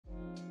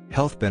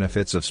Health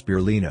benefits of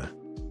spirulina.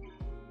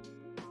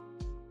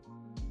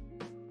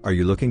 Are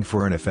you looking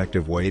for an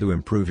effective way to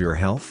improve your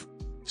health?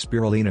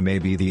 Spirulina may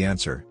be the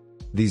answer.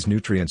 These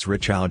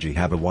nutrients-rich algae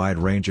have a wide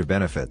range of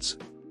benefits.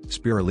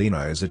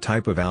 Spirulina is a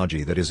type of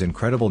algae that is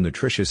incredibly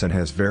nutritious and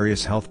has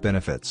various health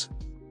benefits.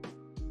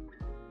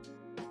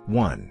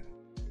 1.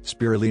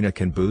 Spirulina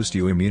can boost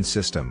your immune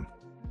system.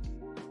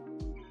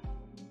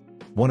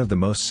 One of the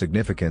most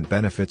significant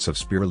benefits of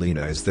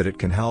spirulina is that it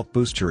can help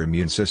boost your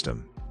immune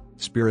system.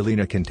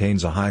 Spirulina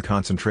contains a high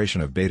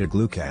concentration of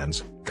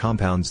beta-glucans,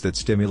 compounds that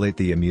stimulate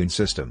the immune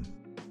system.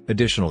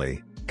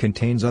 Additionally,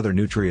 contains other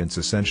nutrients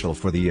essential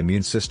for the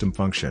immune system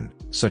function,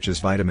 such as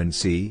vitamin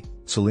C,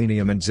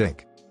 selenium and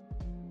zinc.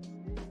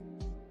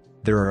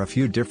 There are a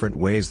few different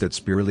ways that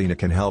spirulina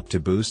can help to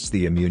boost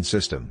the immune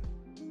system.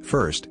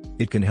 First,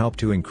 it can help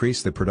to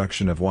increase the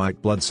production of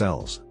white blood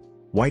cells.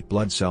 White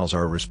blood cells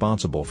are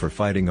responsible for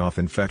fighting off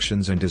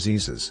infections and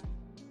diseases.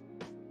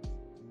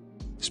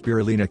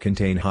 Spirulina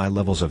contain high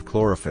levels of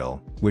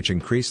chlorophyll, which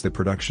increase the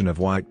production of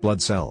white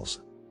blood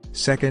cells.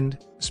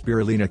 Second,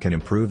 spirulina can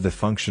improve the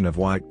function of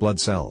white blood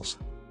cells.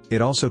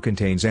 It also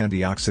contains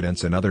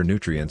antioxidants and other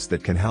nutrients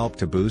that can help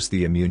to boost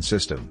the immune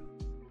system.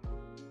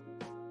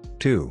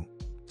 2.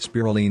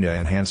 Spirulina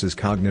enhances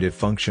cognitive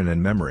function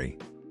and memory.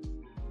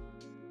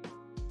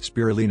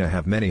 Spirulina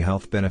have many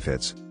health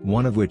benefits,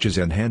 one of which is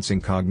enhancing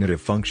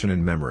cognitive function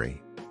and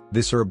memory.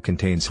 This herb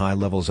contains high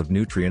levels of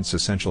nutrients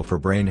essential for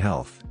brain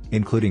health,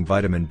 including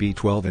vitamin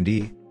B12 and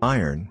E,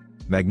 iron,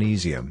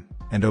 magnesium,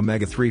 and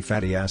omega-3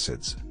 fatty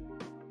acids.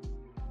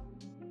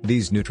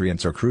 These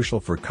nutrients are crucial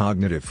for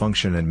cognitive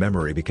function and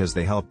memory because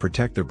they help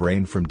protect the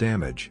brain from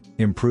damage,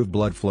 improve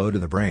blood flow to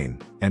the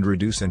brain, and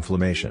reduce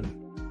inflammation.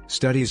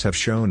 Studies have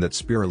shown that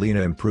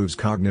spirulina improves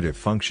cognitive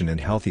function in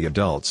healthy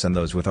adults and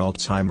those with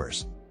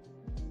Alzheimer's.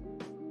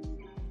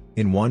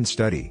 In one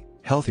study,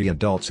 healthy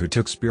adults who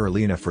took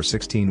spirulina for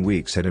 16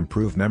 weeks had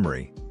improved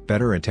memory,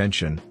 better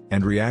attention,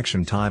 and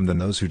reaction time than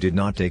those who did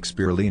not take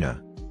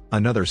spirulina.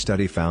 Another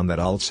study found that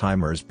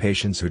Alzheimer's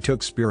patients who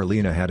took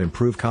spirulina had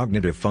improved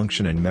cognitive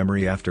function and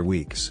memory after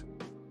weeks.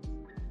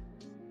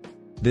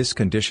 This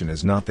condition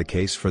is not the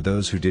case for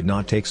those who did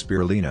not take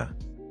spirulina.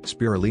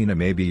 Spirulina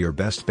may be your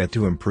best bet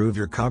to improve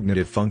your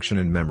cognitive function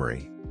and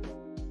memory.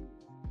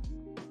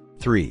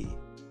 3.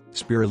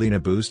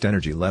 Spirulina boosts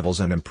energy levels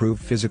and improve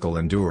physical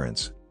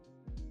endurance.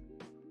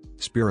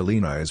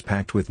 Spirulina is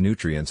packed with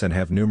nutrients and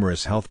have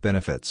numerous health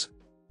benefits.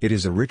 It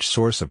is a rich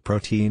source of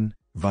protein,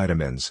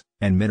 vitamins,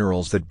 and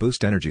minerals that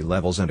boost energy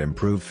levels and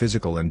improve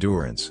physical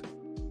endurance.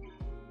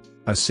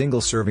 A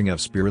single serving of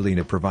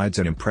spirulina provides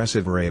an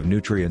impressive array of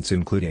nutrients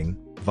including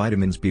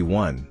vitamins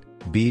B1,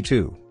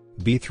 B2,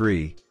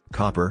 B3,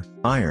 copper,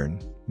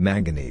 iron,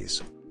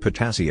 manganese,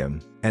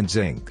 potassium, and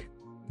zinc.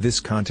 This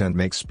content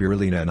makes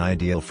spirulina an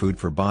ideal food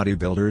for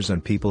bodybuilders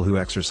and people who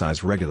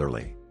exercise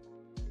regularly.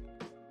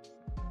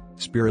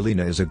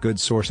 Spirulina is a good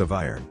source of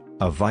iron,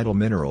 a vital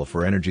mineral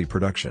for energy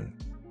production.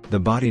 The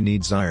body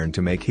needs iron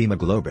to make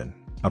hemoglobin,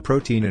 a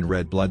protein in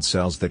red blood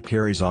cells that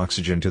carries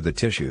oxygen to the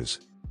tissues.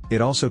 It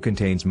also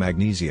contains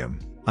magnesium,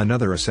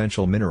 another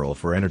essential mineral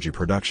for energy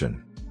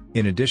production.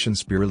 In addition,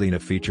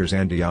 spirulina features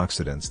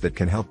antioxidants that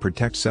can help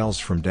protect cells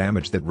from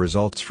damage that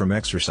results from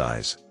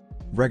exercise.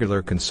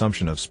 Regular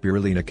consumption of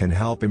spirulina can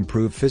help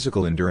improve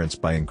physical endurance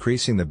by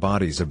increasing the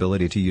body's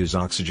ability to use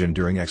oxygen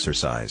during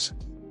exercise.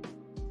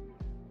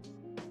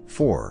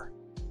 4.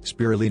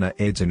 Spirulina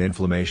aids in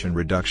inflammation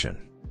reduction.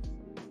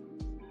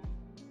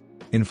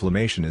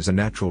 Inflammation is a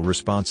natural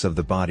response of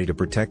the body to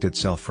protect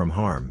itself from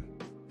harm.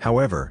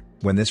 However,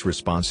 when this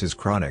response is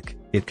chronic,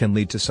 it can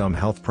lead to some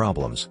health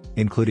problems,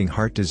 including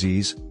heart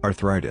disease,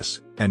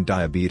 arthritis, and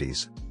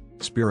diabetes.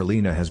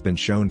 Spirulina has been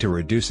shown to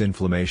reduce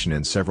inflammation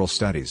in several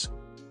studies.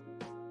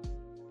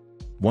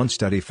 One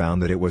study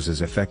found that it was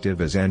as effective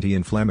as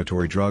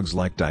anti-inflammatory drugs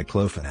like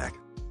diclofenac.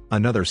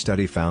 Another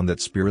study found that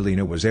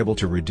spirulina was able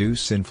to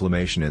reduce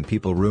inflammation in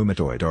people with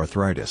rheumatoid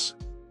arthritis.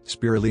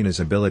 Spirulina's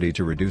ability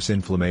to reduce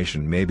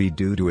inflammation may be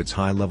due to its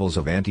high levels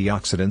of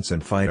antioxidants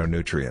and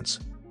phytonutrients.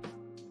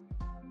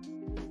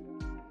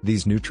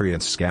 These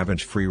nutrients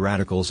scavenge free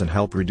radicals and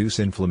help reduce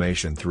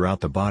inflammation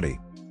throughout the body.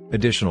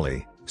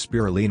 Additionally,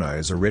 spirulina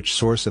is a rich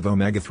source of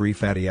omega-3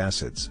 fatty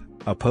acids,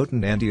 a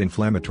potent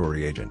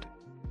anti-inflammatory agent.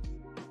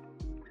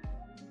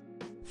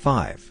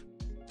 5.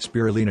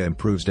 Spirulina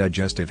improves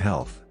digestive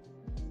health.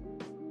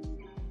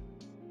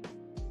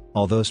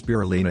 Although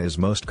spirulina is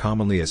most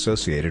commonly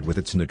associated with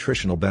its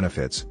nutritional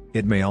benefits,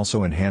 it may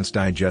also enhance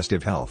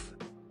digestive health.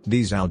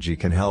 These algae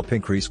can help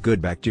increase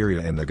good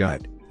bacteria in the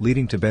gut,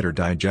 leading to better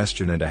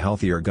digestion and a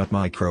healthier gut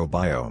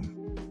microbiome.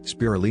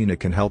 Spirulina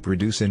can help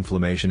reduce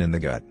inflammation in the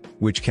gut,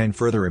 which can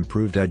further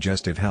improve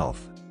digestive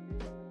health.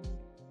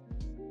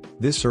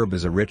 This herb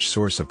is a rich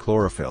source of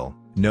chlorophyll,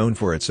 known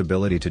for its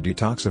ability to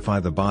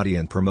detoxify the body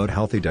and promote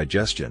healthy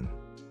digestion.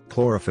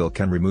 Chlorophyll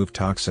can remove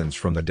toxins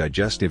from the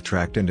digestive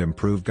tract and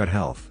improve gut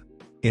health.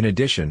 In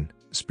addition,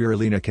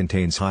 spirulina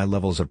contains high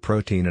levels of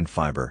protein and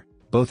fiber,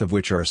 both of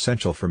which are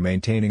essential for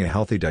maintaining a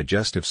healthy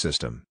digestive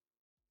system.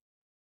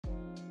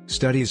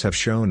 Studies have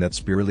shown that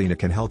spirulina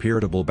can help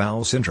irritable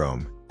bowel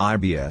syndrome,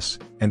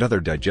 IBS, and other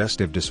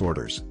digestive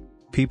disorders.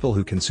 People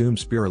who consume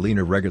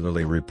spirulina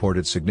regularly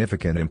reported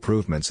significant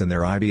improvements in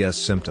their IBS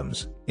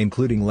symptoms,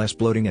 including less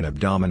bloating and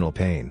abdominal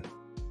pain.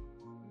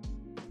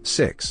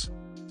 6.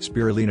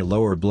 Spirulina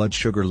lower blood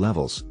sugar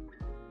levels.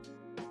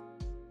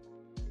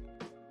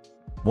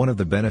 One of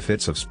the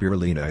benefits of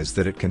spirulina is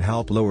that it can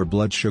help lower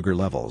blood sugar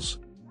levels.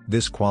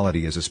 This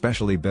quality is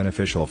especially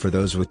beneficial for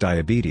those with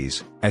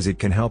diabetes, as it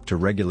can help to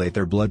regulate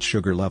their blood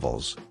sugar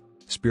levels.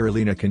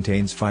 Spirulina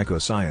contains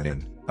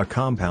phycocyanin, a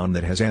compound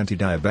that has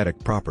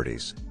anti-diabetic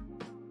properties.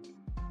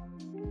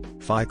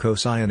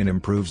 Phycocyanin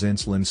improves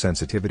insulin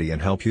sensitivity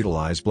and helps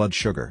utilize blood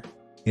sugar.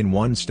 In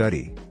one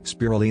study,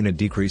 spirulina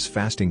decreased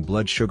fasting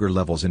blood sugar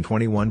levels in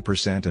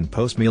 21% and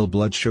post-meal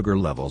blood sugar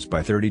levels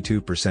by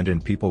 32% in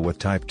people with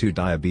type 2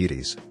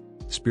 diabetes.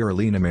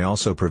 Spirulina may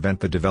also prevent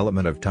the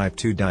development of type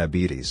 2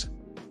 diabetes.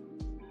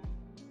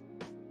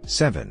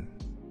 7.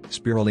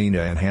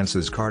 Spirulina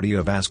enhances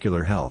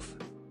cardiovascular health.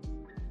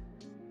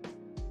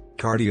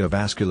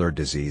 Cardiovascular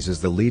disease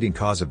is the leading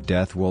cause of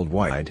death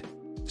worldwide.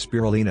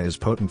 Spirulina is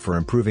potent for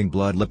improving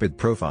blood lipid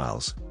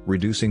profiles,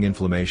 reducing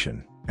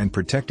inflammation, and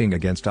protecting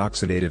against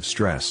oxidative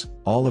stress,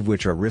 all of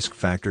which are risk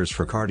factors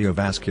for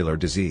cardiovascular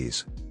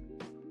disease.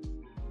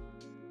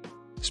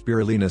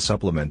 Spirulina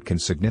supplement can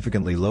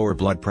significantly lower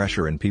blood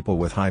pressure in people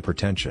with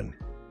hypertension.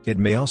 It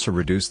may also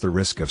reduce the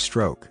risk of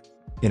stroke.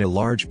 In a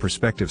large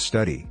prospective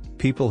study,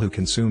 people who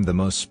consumed the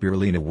most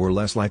spirulina were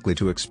less likely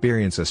to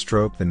experience a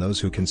stroke than those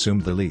who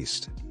consumed the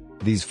least.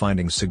 These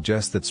findings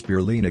suggest that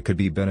spirulina could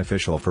be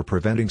beneficial for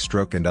preventing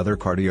stroke and other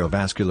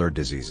cardiovascular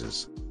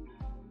diseases.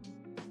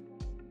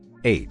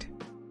 8.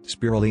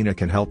 Spirulina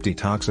can help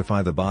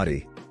detoxify the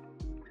body.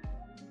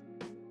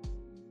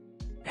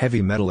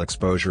 Heavy metal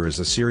exposure is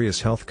a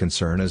serious health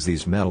concern as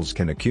these metals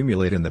can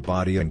accumulate in the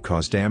body and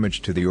cause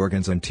damage to the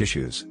organs and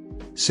tissues.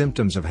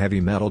 Symptoms of heavy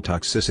metal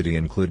toxicity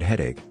include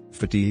headache,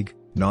 fatigue,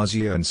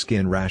 nausea and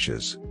skin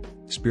rashes.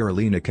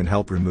 Spirulina can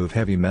help remove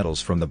heavy metals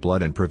from the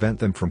blood and prevent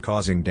them from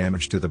causing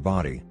damage to the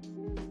body.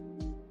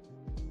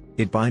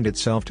 It binds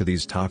itself to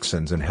these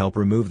toxins and help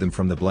remove them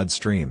from the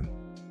bloodstream.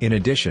 In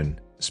addition,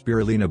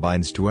 spirulina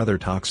binds to other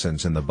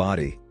toxins in the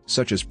body,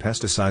 such as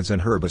pesticides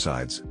and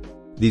herbicides.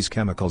 These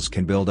chemicals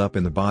can build up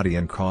in the body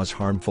and cause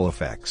harmful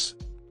effects.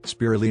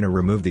 Spirulina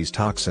removes these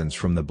toxins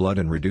from the blood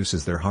and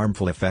reduces their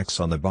harmful effects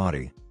on the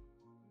body.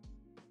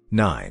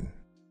 9.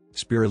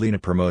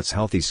 Spirulina promotes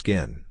healthy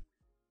skin.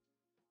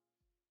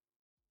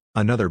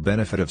 Another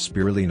benefit of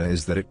spirulina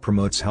is that it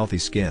promotes healthy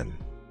skin.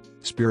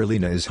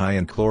 Spirulina is high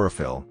in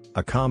chlorophyll,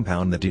 a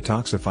compound that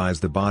detoxifies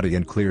the body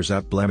and clears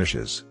up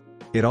blemishes.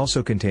 It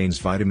also contains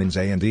vitamins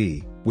A and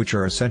E, which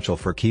are essential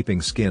for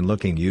keeping skin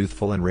looking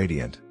youthful and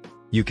radiant.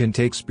 You can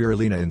take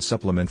spirulina in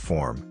supplement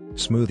form,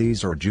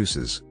 smoothies or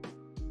juices.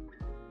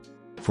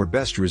 For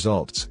best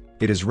results,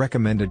 it is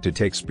recommended to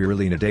take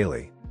spirulina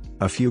daily.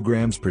 A few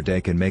grams per day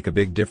can make a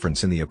big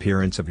difference in the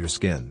appearance of your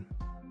skin.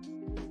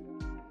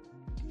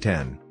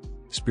 10.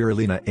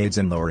 Spirulina aids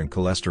in lowering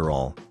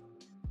cholesterol.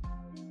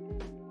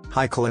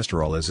 High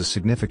cholesterol is a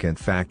significant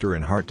factor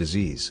in heart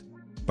disease.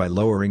 By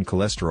lowering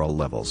cholesterol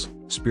levels,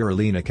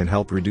 spirulina can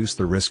help reduce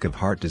the risk of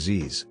heart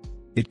disease.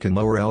 It can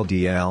lower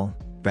LDL,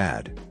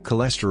 bad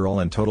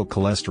cholesterol and total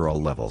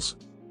cholesterol levels.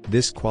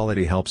 This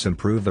quality helps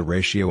improve the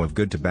ratio of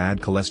good to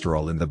bad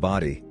cholesterol in the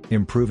body,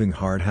 improving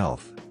heart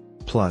health.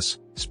 Plus,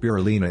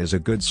 spirulina is a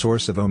good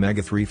source of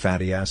omega-3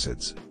 fatty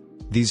acids.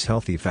 These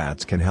healthy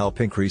fats can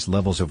help increase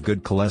levels of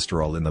good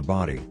cholesterol in the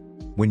body.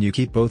 When you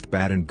keep both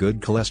bad and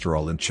good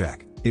cholesterol in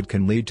check, it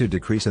can lead to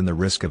decrease in the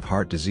risk of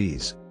heart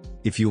disease.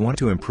 If you want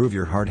to improve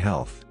your heart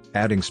health,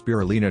 adding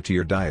spirulina to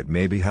your diet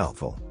may be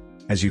helpful.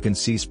 As you can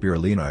see,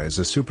 spirulina is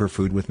a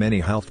superfood with many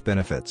health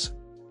benefits.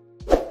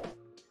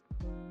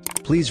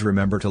 Please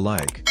remember to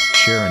like,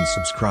 share and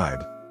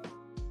subscribe.